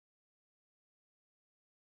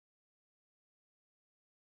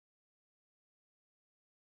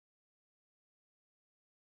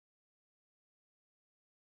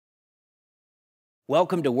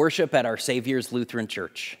Welcome to worship at our Saviour's Lutheran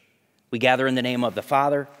Church. We gather in the name of the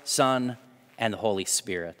Father, Son, and the Holy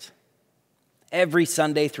Spirit. Every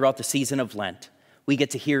Sunday throughout the season of Lent, we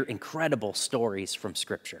get to hear incredible stories from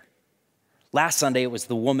Scripture. Last Sunday, it was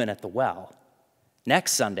the woman at the well.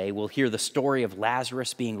 Next Sunday, we'll hear the story of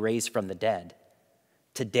Lazarus being raised from the dead.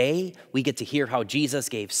 Today, we get to hear how Jesus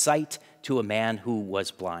gave sight to a man who was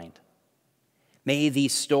blind. May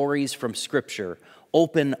these stories from Scripture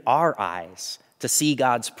open our eyes to see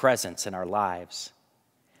God's presence in our lives.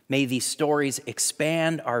 May these stories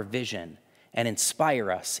expand our vision and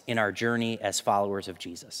inspire us in our journey as followers of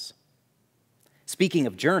Jesus. Speaking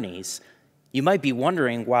of journeys, you might be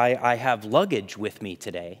wondering why I have luggage with me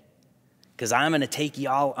today, because I'm going to take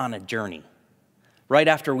y'all on a journey. Right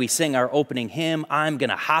after we sing our opening hymn, I'm going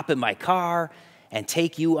to hop in my car and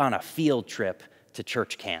take you on a field trip to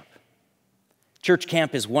church camp. Church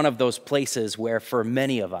camp is one of those places where, for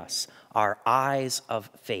many of us, our eyes of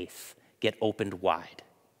faith get opened wide.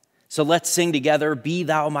 So let's sing together, Be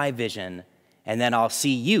Thou My Vision, and then I'll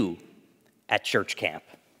see you at church camp.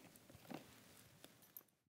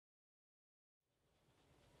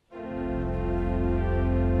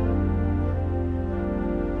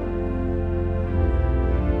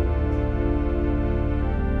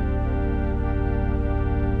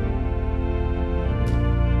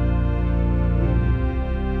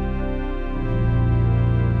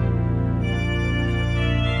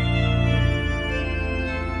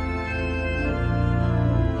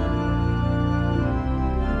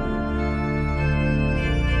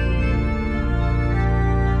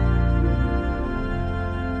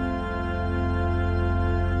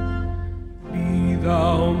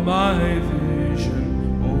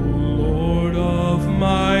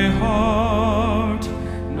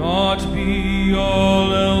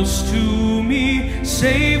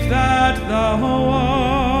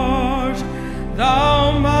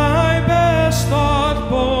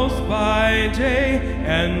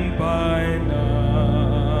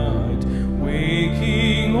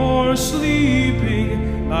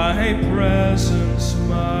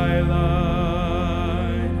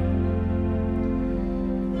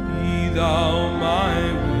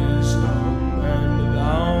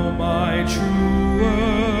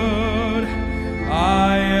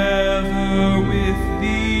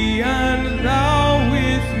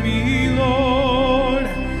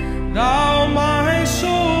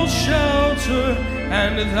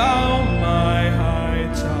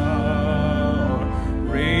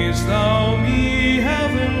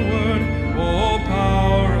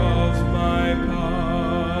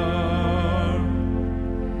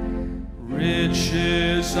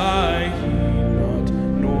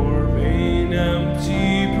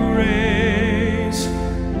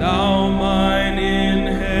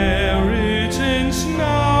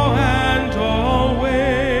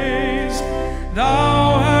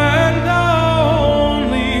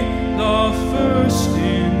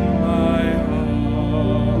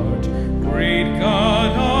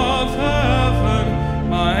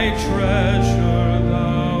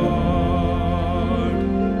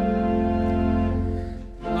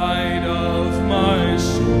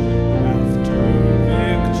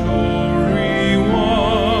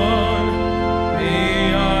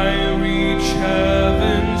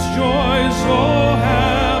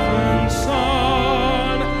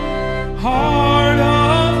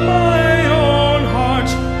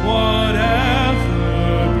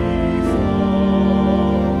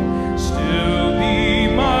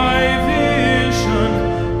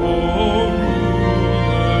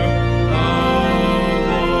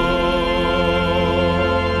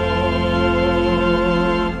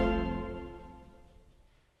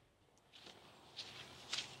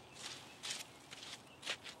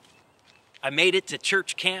 I made it to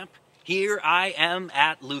church camp. Here I am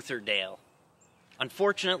at Lutherdale.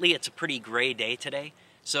 Unfortunately, it's a pretty gray day today,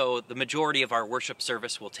 so the majority of our worship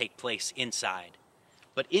service will take place inside.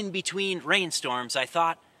 But in between rainstorms, I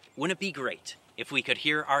thought, wouldn't it be great if we could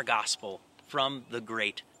hear our gospel from the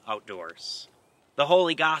great outdoors? The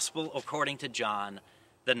Holy Gospel according to John,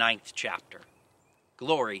 the 9th chapter.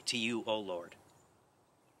 Glory to you, O Lord.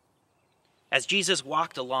 As Jesus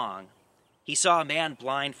walked along, he saw a man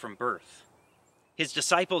blind from birth. His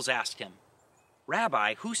disciples asked him,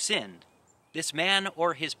 "Rabbi, who sinned, this man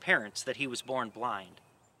or his parents, that he was born blind?"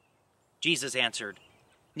 Jesus answered,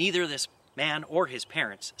 "Neither this man or his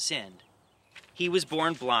parents sinned. He was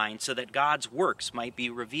born blind so that God's works might be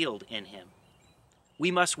revealed in him.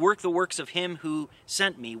 We must work the works of him who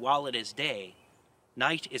sent me while it is day.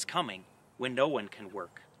 Night is coming when no one can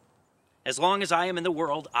work. As long as I am in the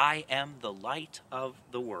world, I am the light of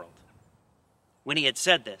the world." When he had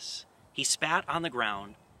said this, He spat on the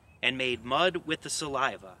ground and made mud with the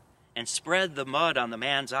saliva and spread the mud on the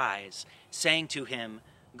man's eyes, saying to him,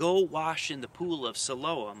 "Go wash in the pool of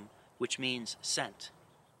Siloam," which means sent.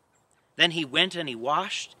 Then he went and he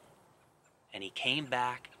washed, and he came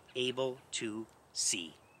back able to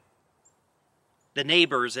see. The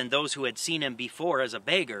neighbors and those who had seen him before as a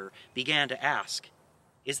beggar began to ask,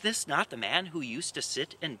 "Is this not the man who used to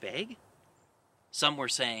sit and beg?" Some were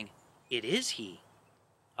saying, "It is he."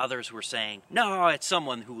 Others were saying, "No, it's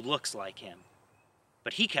someone who looks like him."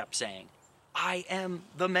 But he kept saying, "I am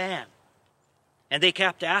the man." And they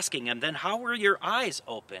kept asking him, "Then how were your eyes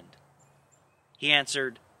opened?" He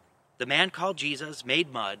answered, "The man called Jesus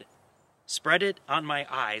made mud, spread it on my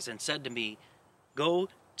eyes, and said to me, 'Go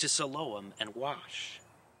to Siloam and wash.'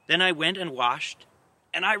 Then I went and washed,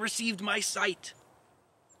 and I received my sight."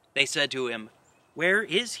 They said to him, "Where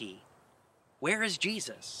is he? Where is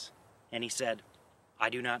Jesus?" And he said, "I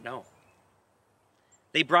do not know."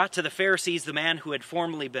 They brought to the Pharisees the man who had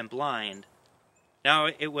formerly been blind. Now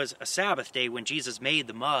it was a Sabbath day when Jesus made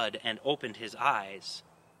the mud and opened his eyes.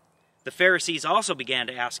 The Pharisees also began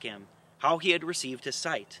to ask him how he had received his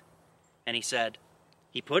sight. And he said,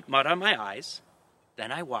 "He put mud on my eyes,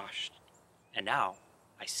 then I washed, and now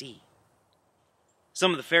I see."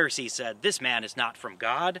 Some of the Pharisees said, "This man is not from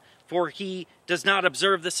God, for he does not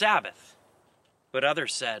observe the Sabbath." But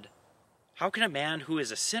others said, "How can a man who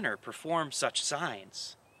is a sinner perform such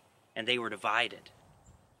signs?" And they were divided.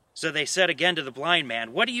 So they said again to the blind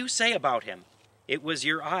man, "What do you say about him? It was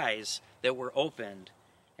your eyes that were opened."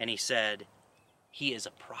 And he said, "He is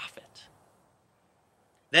a prophet."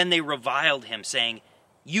 Then they reviled him, saying,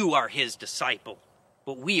 "You are his disciple,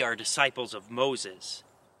 but we are disciples of Moses."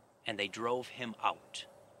 And they drove him out.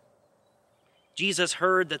 Jesus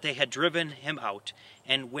heard that they had driven him out,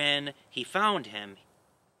 and when he found him,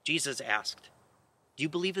 Jesus asked, "Do you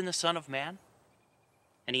believe in the Son of Man?"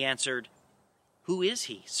 And he answered, "Who is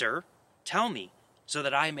he, sir? Tell me, so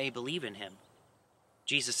that I may believe in him."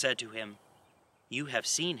 Jesus said to him, "You have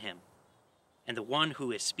seen him, and the one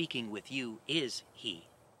who is speaking with you is he."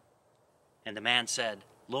 And the man said,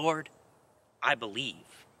 "Lord, I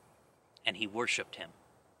believe." And he worshipped him.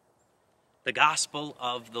 The Gospel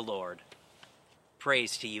of the Lord.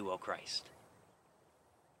 Praise to you, O Christ.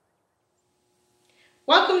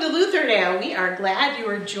 Welcome to Lutherdale. We are glad you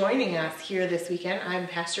are joining us here this weekend. I'm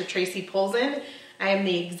Pastor Tracy Polzin. I am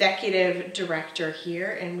the executive director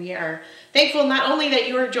here, and we are thankful not only that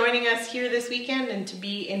you are joining us here this weekend and to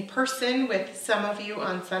be in person with some of you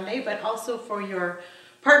on Sunday, but also for your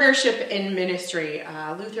partnership in ministry.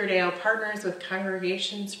 Lutherdale partners with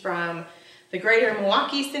congregations from the Greater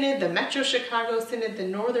Milwaukee Synod, the Metro Chicago Synod, the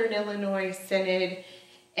Northern Illinois Synod,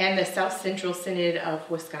 and the South Central Synod of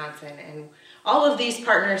Wisconsin. And all of these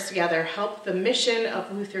partners together help the mission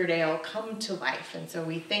of Lutherdale come to life. And so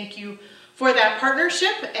we thank you for that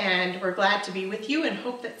partnership, and we're glad to be with you and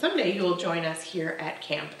hope that someday you will join us here at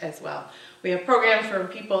camp as well. We have programs for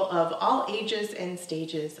people of all ages and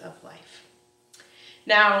stages of life.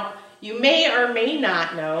 Now, you may or may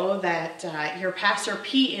not know that your pastor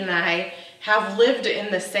Pete and I have lived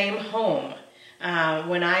in the same home.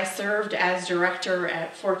 When I served as director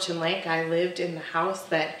at Fortune Lake, I lived in the house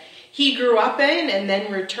that he grew up in and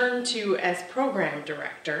then returned to as program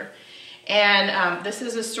director. And this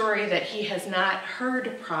is a story that he has not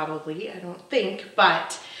heard probably, I don't think,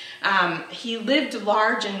 but he lived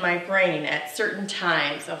large in my brain at certain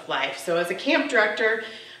times of life. So as a camp director,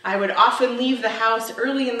 I would often leave the house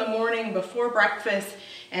early in the morning before breakfast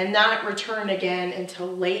and not return again until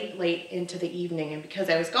late into the evening. And because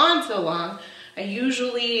I was gone so long, I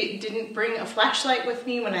usually didn't bring a flashlight with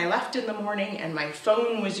me when I left in the morning, and my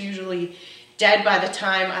phone was usually dead by the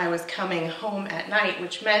time I was coming home at night,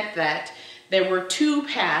 which meant that there were two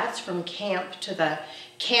paths from camp to the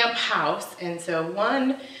camp house. And so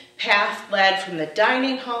one path led from the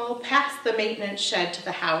dining hall past the maintenance shed to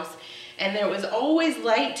the house, and there was always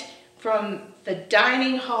light from the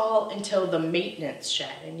dining hall until the maintenance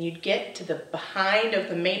shed. And you'd get to the behind of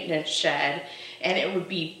the maintenance shed and it would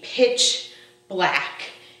be pitch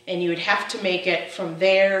black, and you would have to make it from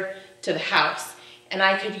there to the house. And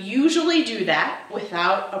I could usually do that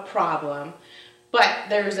without a problem, but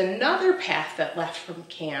there's another path that left from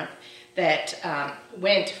camp that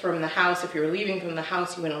went from the house. If you were leaving from the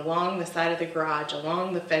house, you went along the side of the garage,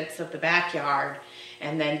 along the fence of the backyard,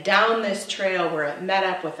 and then down this trail where it met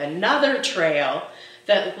up with another trail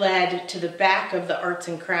that led to the back of the arts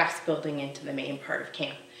and crafts building into the main part of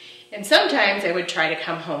camp. And sometimes I would try to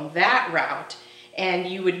come home that route, and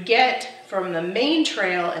you would get from the main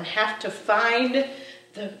trail and have to find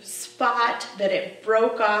the spot that it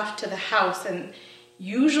broke off to the house, and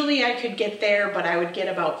Usually I could get there, but I would get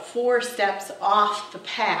about 4 steps off the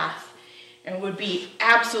path and would be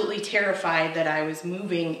absolutely terrified that I was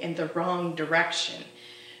moving in the wrong direction.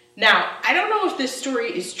 Now, I don't know if this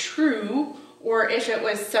story is true or if it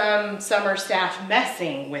was some summer staff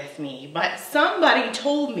messing with me, but somebody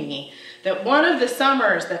told me that one of the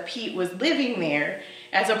summers that Pete was living there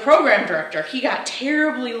as a program director, he got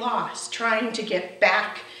terribly lost trying to get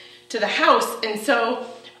back to the house. And so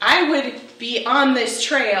I would be on this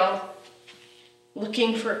trail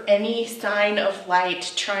looking for any sign of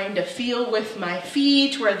light, trying to feel with my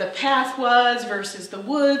feet where the path was versus the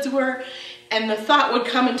woods were. And the thought would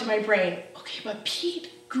come into my brain, okay, but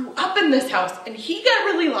Pete grew up in this house and he got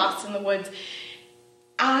really lost in the woods.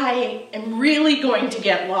 I am really going to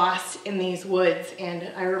get lost in these woods.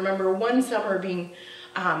 And I remember one summer being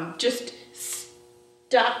just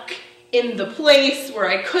stuck in the place where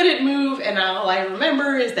I couldn't move, and all I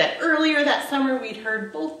remember is that earlier that summer we'd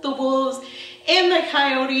heard both the wolves and the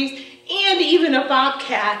coyotes and even a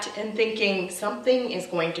bobcat, and thinking something is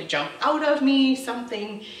going to jump out of me,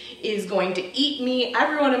 something is going to eat me.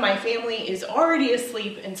 Everyone in my family is already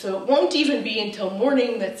asleep, and so it won't even be until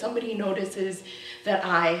morning that somebody notices that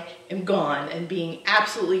I am gone, and being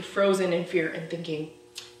absolutely frozen in fear and thinking,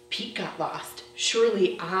 Pete got lost.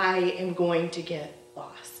 Surely I am going to get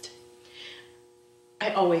lost.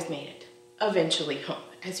 I always made it, eventually home,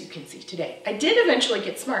 as you can see today. I did eventually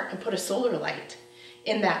get smart and put a solar light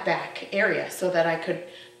in that back area so that I could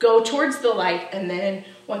go towards the light, and then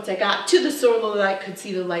once I got to the solar light, could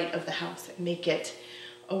see the light of the house and make it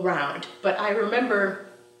around. But I remember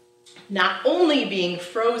not only being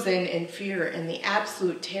frozen in fear and the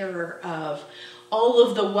absolute terror of all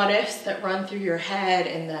of the what ifs that run through your head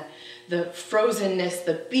and the frozenness,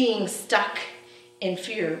 the being stuck in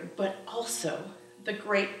fear, but also the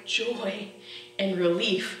great joy and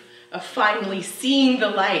relief of finally seeing the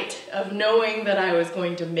light, of knowing that I was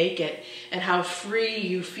going to make it, and how free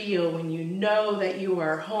you feel when you know that you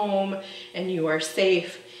are home and you are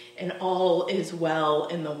safe and all is well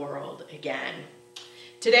in the world again.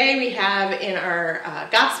 Today we have in our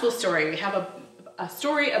gospel story, we have a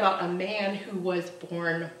story about a man who was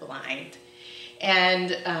born blind. And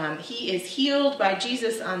he is healed by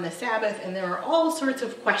Jesus on the Sabbath, and there are all sorts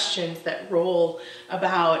of questions that roll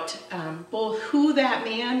about both who that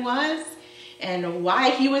man was and why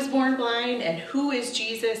he was born blind, and who is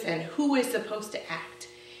Jesus and who is supposed to act.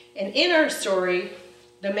 And in our story,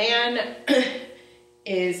 the man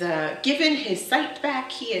is given his sight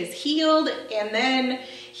back, he is healed, and then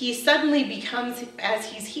he suddenly becomes, as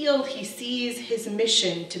he's healed, he sees his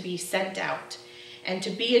mission to be sent out and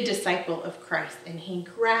to be a disciple of Christ. And he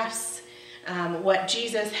grasps what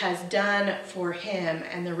Jesus has done for him.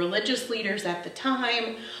 And the religious leaders at the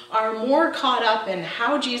time are more caught up in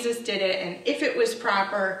how Jesus did it and if it was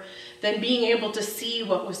proper than being able to see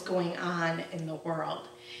what was going on in the world.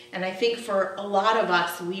 And I think for a lot of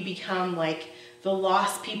us, we become like the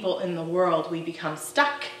lost people in the world. We become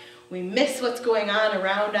stuck. We miss what's going on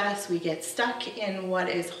around us. We get stuck in what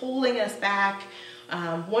is holding us back.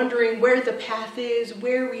 Wondering where the path is,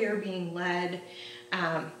 where we are being led,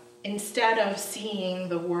 instead of seeing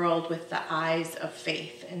the world with the eyes of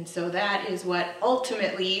faith. And so that is what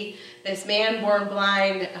ultimately this man born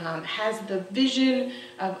blind has the vision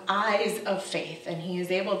of eyes of faith, and he is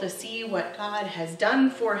able to see what God has done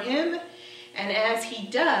for him. And as he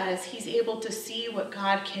does, he's able to see what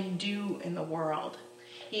God can do in the world.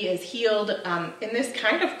 He is healed in this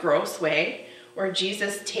kind of gross way, where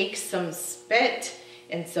Jesus takes some spit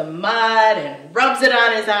and some mud and rubs it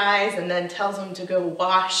on his eyes and then tells him to go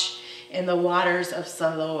wash in the waters of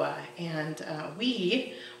Siloam. And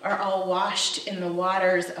we are all washed in the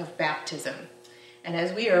waters of baptism. And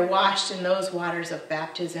as we are washed in those waters of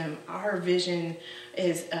baptism, our vision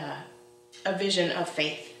is a vision of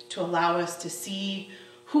faith to allow us to see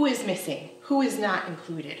who is missing, who is not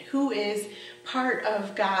included, who is part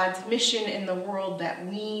of God's mission in the world that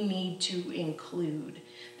we need to include,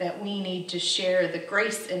 that we need to share the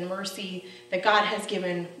grace and mercy that God has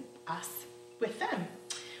given us with them.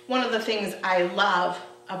 One of the things I love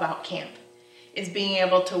about camp is being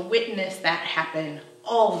able to witness that happen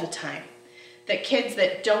all the time. That kids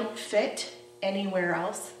that don't fit anywhere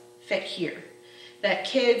else fit here. That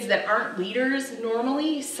kids that aren't leaders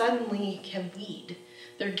normally suddenly can lead.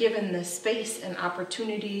 They're given the space and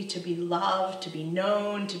opportunity to be loved, to be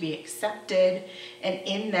known, to be accepted. And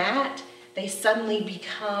in that, they suddenly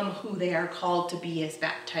become who they are called to be as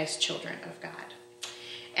baptized children of God.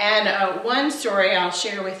 And one story I'll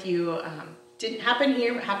share with you didn't happen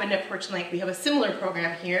here, but happened at Porch Lake. We have a similar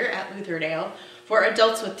program here at Lutherdale for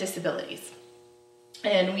adults with disabilities.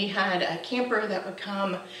 And we had a camper that would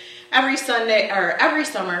come every Sunday, or every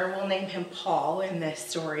summer. We'll name him Paul in this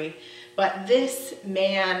story. But this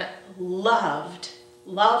man loved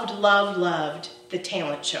the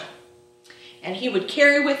talent show. And he would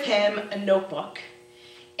carry with him a notebook.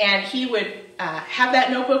 And he would have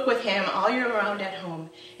that notebook with him all year round at home.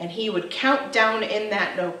 And he would count down in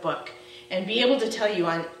that notebook and be able to tell you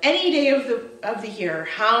on any day of the year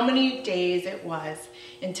how many days it was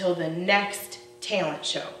until the next talent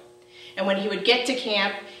show. And when he would get to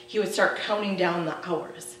camp, he would start counting down the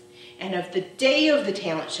hours. And of the day of the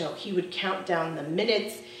talent show, he would count down the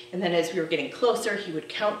minutes. And then as we were getting closer, he would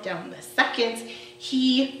count down the seconds.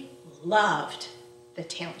 He loved the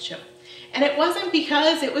talent show. And it wasn't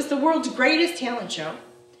because it was the world's greatest talent show.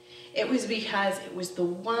 It was because it was the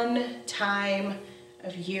one time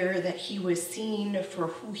of year that he was seen for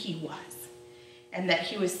who he was, and that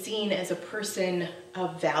he was seen as a person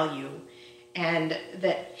of value, and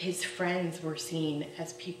that his friends were seen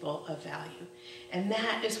as people of value. And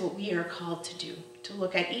that is what we are called to do, to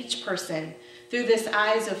look at each person through this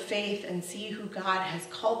eyes of faith and see who God has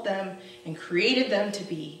called them and created them to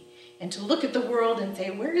be, and to look at the world and say,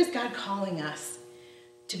 where is God calling us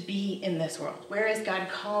to be in this world? Where is God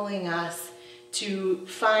calling us to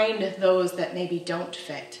find those that maybe don't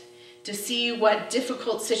fit, to see what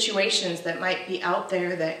difficult situations that might be out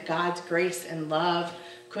there that God's grace and love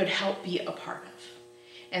could help be a part of.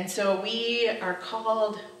 And so we are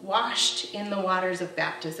called, washed in the waters of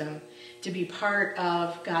baptism, to be part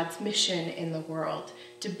of God's mission in the world,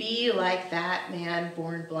 to be like that man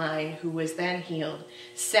born blind who was then healed,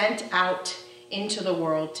 sent out into the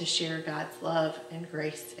world to share God's love and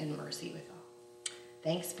grace and mercy with all.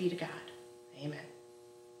 Thanks be to God. Amen.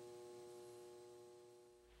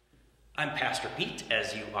 I'm Pastor Pete,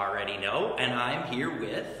 as you already know, and I'm here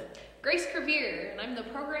with Grace Crevier, and I'm the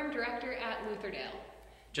program director at Lutherdale.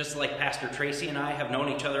 Just like Pastor Tracy and I have known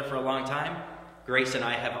each other for a long time, Grace and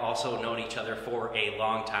I have also known each other for a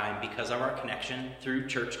long time because of our connection through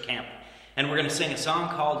church camp. And we're going to sing a song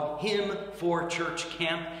called Hymn for Church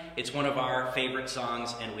Camp. It's one of our favorite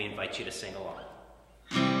songs, and we invite you to sing along.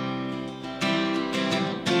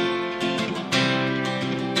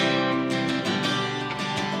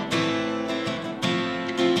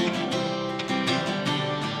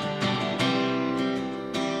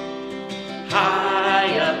 High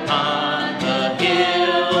upon the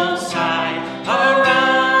hillside,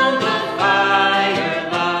 around the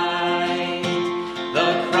firelight, the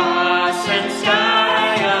cross and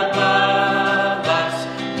sky above us,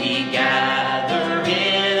 we gather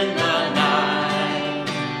in the night.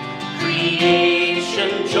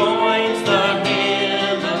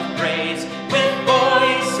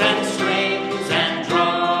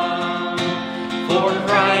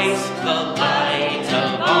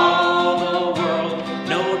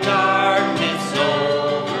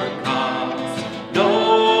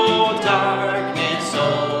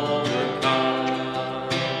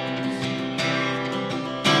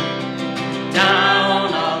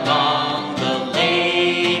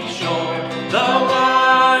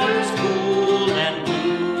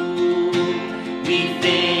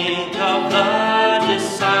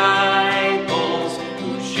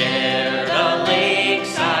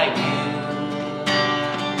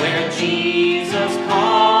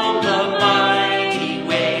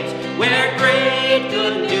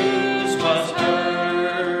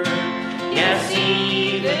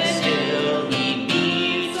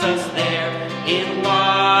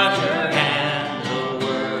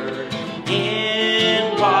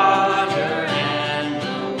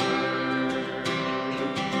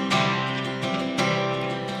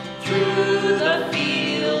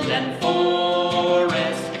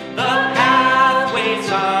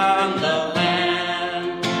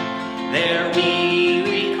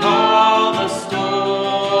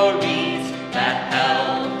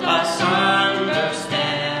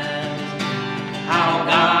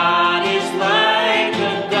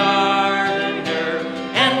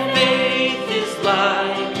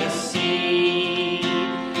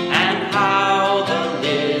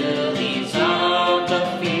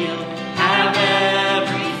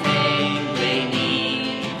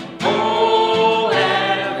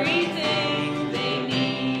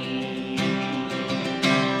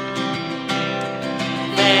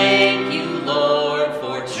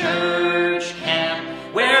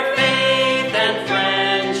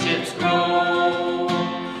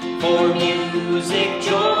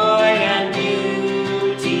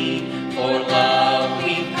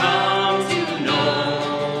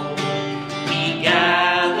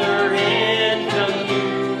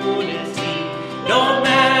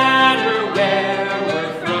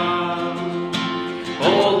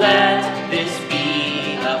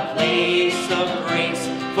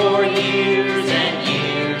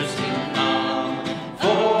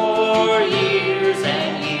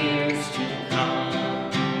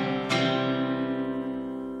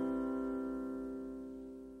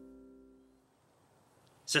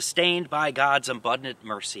 Sustained by God's abundant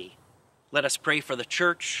mercy, let us pray for the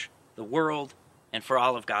church, the world, and for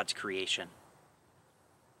all of God's creation.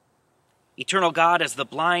 Eternal God, as the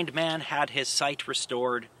blind man had his sight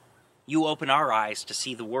restored, you open our eyes to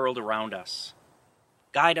see the world around us.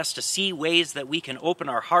 Guide us to see ways that we can open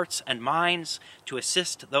our hearts and minds to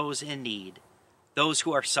assist those in need, those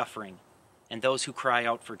who are suffering, and those who cry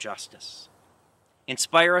out for justice.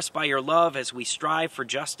 Inspire us by your love as we strive for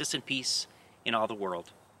justice and peace in all the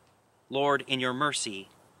world. Lord, in your mercy,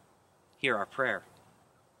 hear our prayer.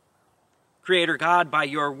 Creator God, by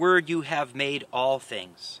your word you have made all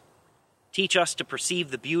things. Teach us to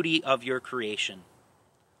perceive the beauty of your creation.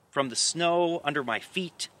 From the snow under my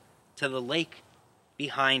feet to the lake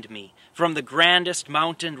behind me, from the grandest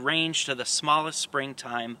mountain range to the smallest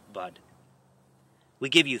springtime bud. We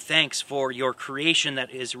give you thanks for your creation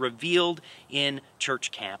that is revealed in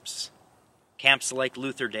church camps. Camps like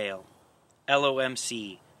Lutherdale,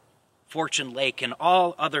 LOMC, Fortune Lake, and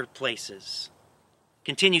all other places.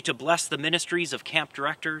 Continue to bless the ministries of camp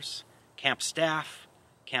directors, camp staff,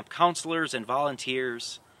 camp counselors, and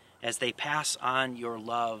volunteers as they pass on your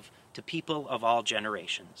love to people of all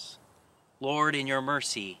generations. Lord, in your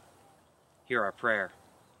mercy, hear our prayer.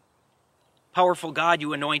 Powerful God,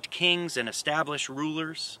 you anoint kings and establish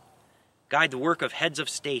rulers. Guide the work of heads of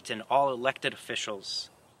state and all elected officials.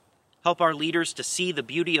 Help our leaders to see the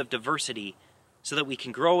beauty of diversity so that we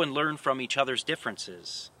can grow and learn from each other's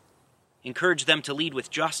differences. Encourage them to lead with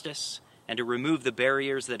justice and to remove the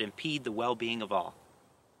barriers that impede the well-being of all.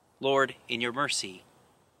 Lord, in your mercy,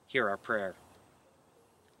 hear our prayer.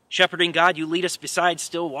 Shepherding God, you lead us beside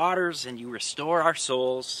still waters and you restore our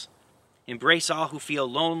souls. Embrace all who feel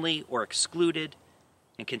lonely or excluded,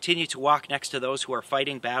 and continue to walk next to those who are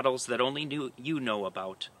fighting battles that only you know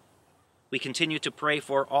about. We continue to pray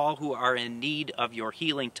for all who are in need of your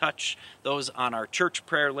healing touch, those on our church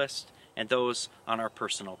prayer list and those on our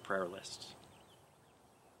personal prayer lists.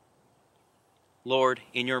 Lord,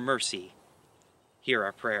 in your mercy, hear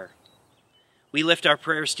our prayer. We lift our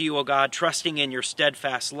prayers to you, O God, trusting in your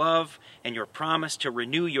steadfast love and your promise to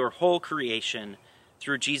renew your whole creation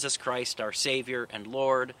through Jesus Christ, our Savior and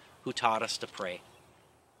Lord, who taught us to pray.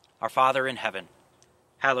 Our Father in heaven,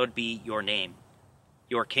 hallowed be your name.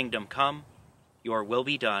 Your kingdom come, your will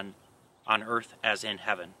be done, on earth as in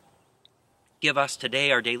heaven. Give us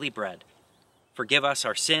today our daily bread. Forgive us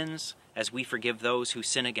our sins as we forgive those who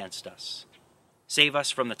sin against us. Save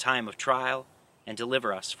us from the time of trial and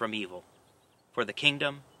deliver us from evil. For the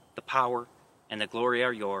kingdom, the power, and the glory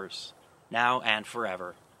are yours, now and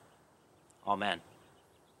forever. Amen.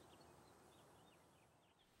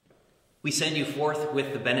 We send you forth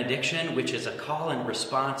with the benediction, which is a call and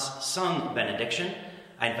response sung benediction.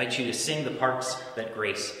 I invite you to sing the parts that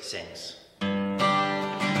Grace sings.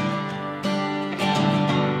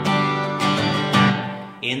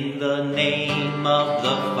 In the name of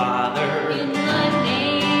the Father, In the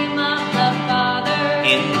name of the Father,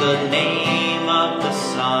 in the name of the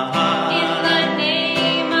Son, in the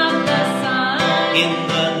name of the Son, in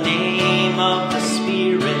the name of the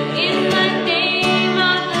Spirit, in the name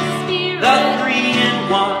of the Spirit, the three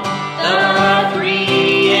in one, the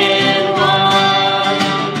three in one.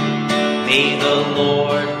 May the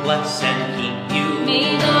Lord bless and keep you.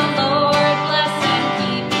 May the Lord bless and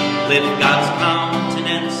keep you. Lift God's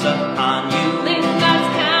countenance upon you. Lift God's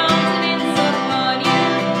countenance upon you.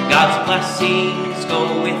 God's blessings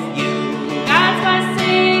go with you. God's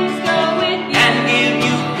blessings go with you. And give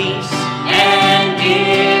you peace. And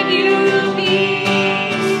give you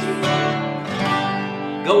peace.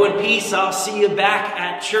 Go in peace. I'll see you back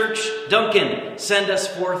at church. Duncan, send us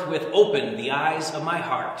forth with open the eyes of my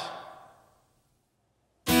heart.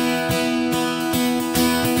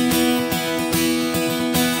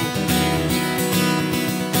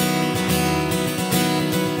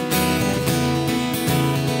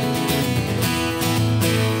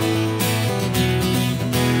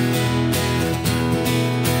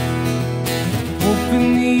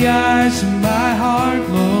 Open the eyes of my heart,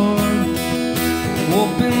 Lord.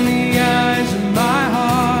 Open the eyes of my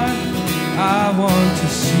heart. I want to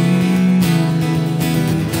see you.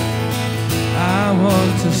 I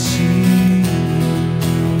want to see you.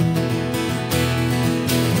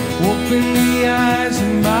 Open the eyes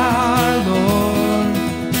of my heart, Lord.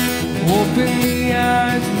 Open the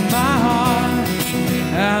eyes of my heart.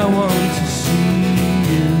 I want to see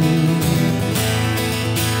you.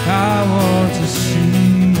 I want to see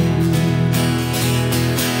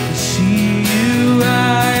you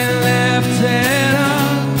high and lifted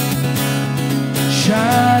up,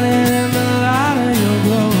 shine.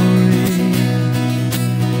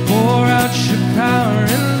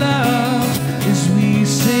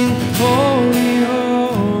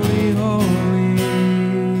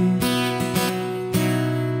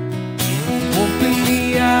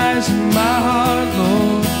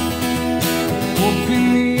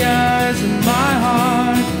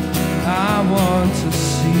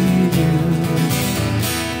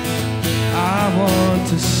 want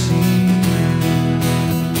to see you.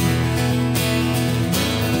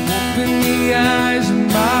 Open the eyes of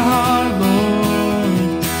my heart,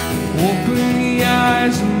 Lord. Open the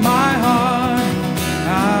eyes of my heart.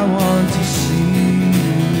 I want to see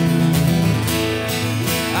you.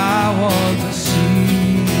 I want to see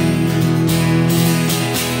you.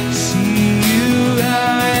 See you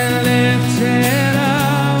high and lifted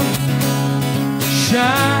up,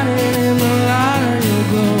 shining in the light of your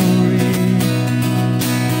glory.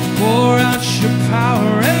 Pour out your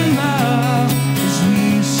power